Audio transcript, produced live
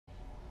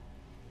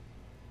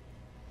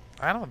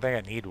I don't think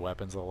I need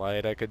weapons of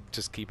light. I could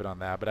just keep it on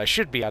that, but I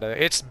should be out of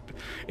it.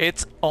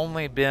 It's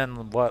only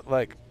been what,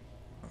 like,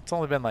 it's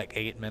only been like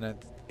 8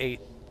 minutes, 8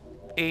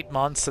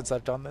 months since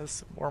I've done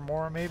this, or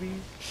more maybe.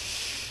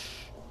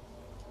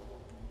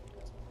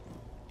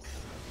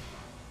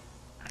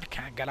 I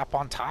can't get up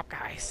on top,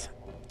 guys.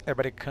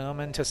 Everybody come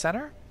into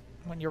center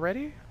when you're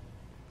ready.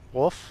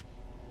 Wolf,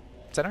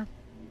 center.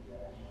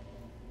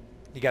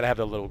 You gotta have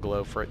the little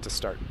glow for it to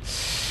start.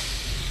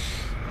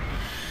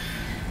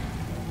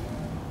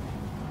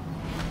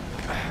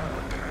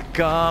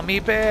 Gummy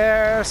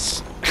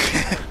bears.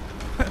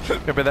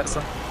 Remember that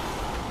song?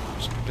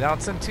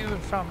 Bouncing to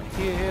and from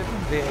here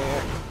and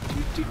there.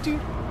 Doo, doo, doo.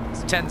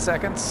 It's 10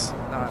 seconds.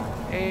 9,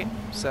 8,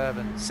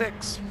 7,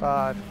 6,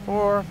 5,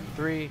 4,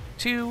 3,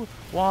 2,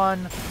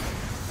 1.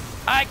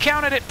 I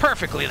counted it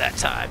perfectly that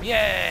time.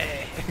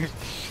 Yay!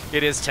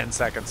 It is 10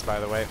 seconds, by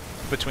the way,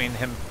 between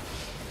him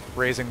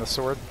raising the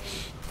sword.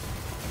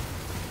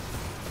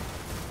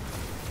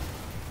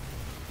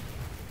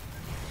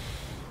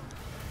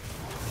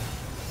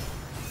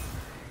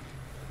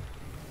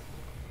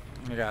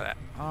 You got it.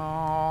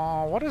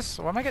 Oh, what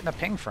am I getting a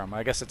ping from?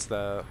 I guess it's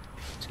the,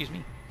 excuse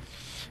me.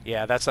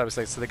 Yeah, that's what I was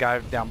saying. It's the guy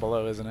down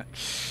below, isn't it?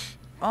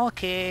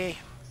 Okay.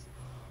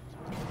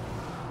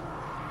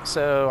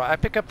 So I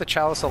pick up the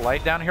Chalice of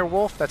Light down here,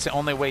 Wolf. That's the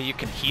only way you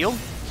can heal.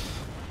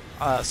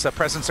 So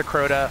Presence of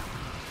CROTA.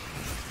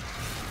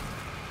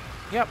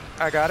 Yep,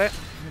 I got it.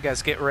 You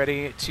guys get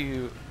ready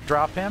to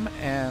drop him.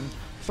 And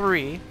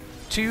 3,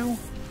 2,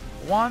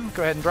 1.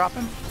 Go ahead and drop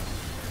him.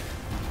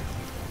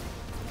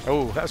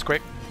 Oh, that was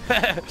quick.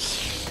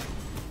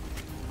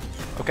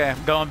 Okay,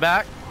 I'm going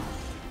back.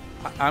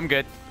 I'm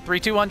good. 3,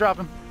 2, 1, drop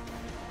him.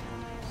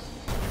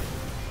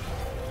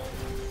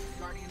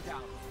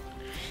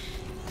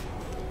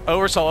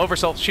 Oversoul,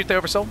 oversoul. Shoot the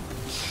oversoul.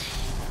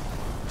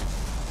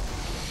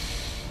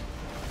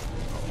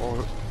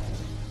 Oh.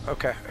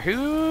 Okay,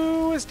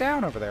 who is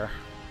down over there?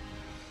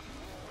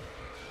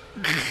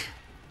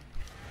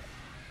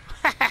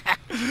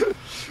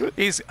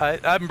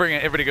 I'm bringing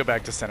everybody go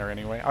back to center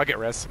anyway. I'll get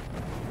res.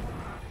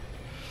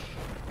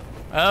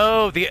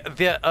 Oh,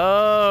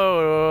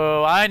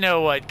 oh, I know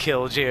what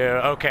killed you.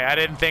 Okay, I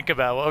didn't think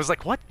about it. I was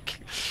like, what?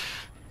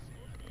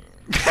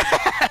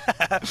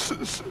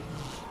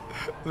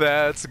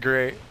 That's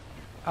great.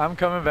 I'm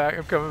coming back.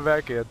 I'm coming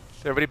back in.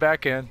 Everybody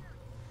back in.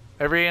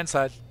 Everybody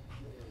inside.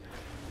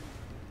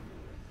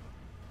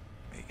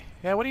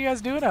 Yeah, what are you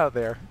guys doing out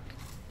there?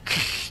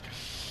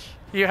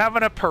 You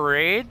having a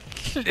parade?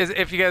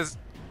 If you guys...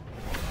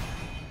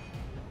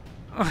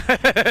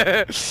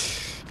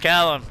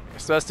 Callum, you're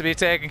supposed to be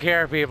taking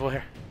care of people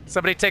here.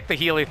 Somebody take the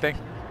Healy thing.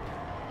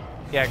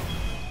 Yeah.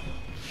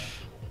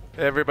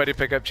 Everybody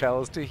pick up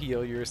Chalice to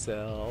heal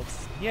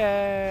yourselves.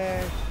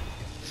 Yay!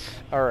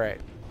 Alright.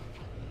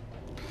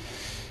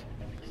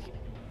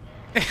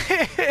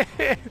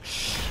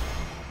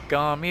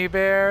 Gummy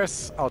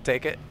bears. I'll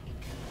take it.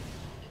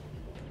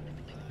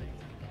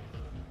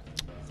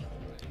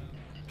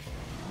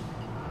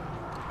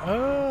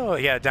 Oh,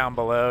 yeah, down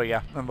below,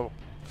 yeah.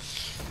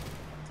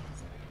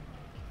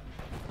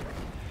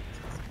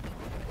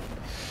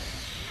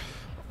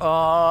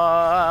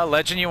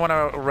 Legend, you want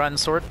to run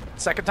sword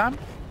second time?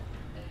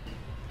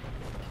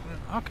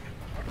 Okay.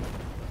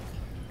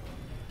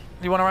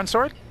 You want to run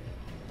sword?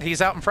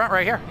 He's out in front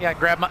right here. Yeah,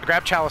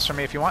 grab Chalice from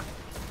me if you want.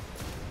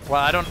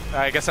 Well,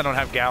 I guess I don't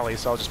have galley,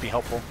 so I'll just be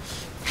helpful.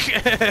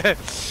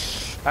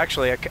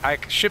 Actually, I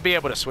should be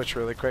able to switch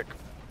really quick.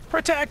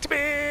 Protect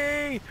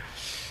me!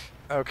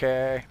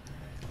 Okay.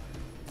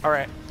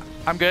 Alright.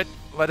 I'm good.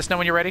 Let us know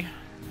when you're ready.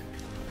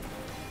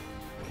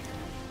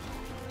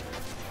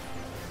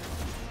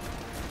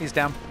 He's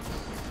down.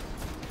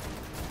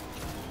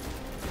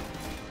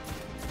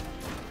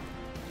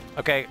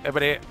 Okay,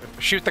 everybody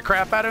shoot the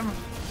crap out of him.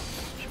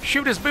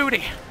 Shoot his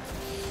booty.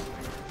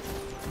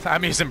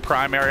 I'm using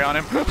primary on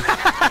him.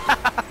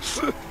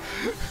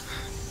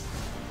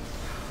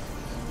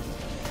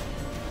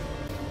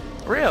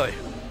 Really?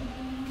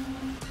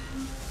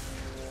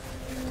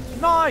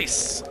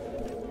 Nice!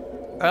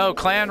 Oh,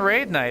 clan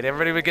raid night.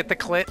 Everybody would get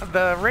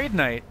the raid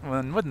night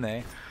one, wouldn't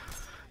they?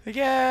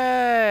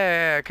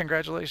 Yeah!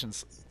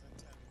 Congratulations.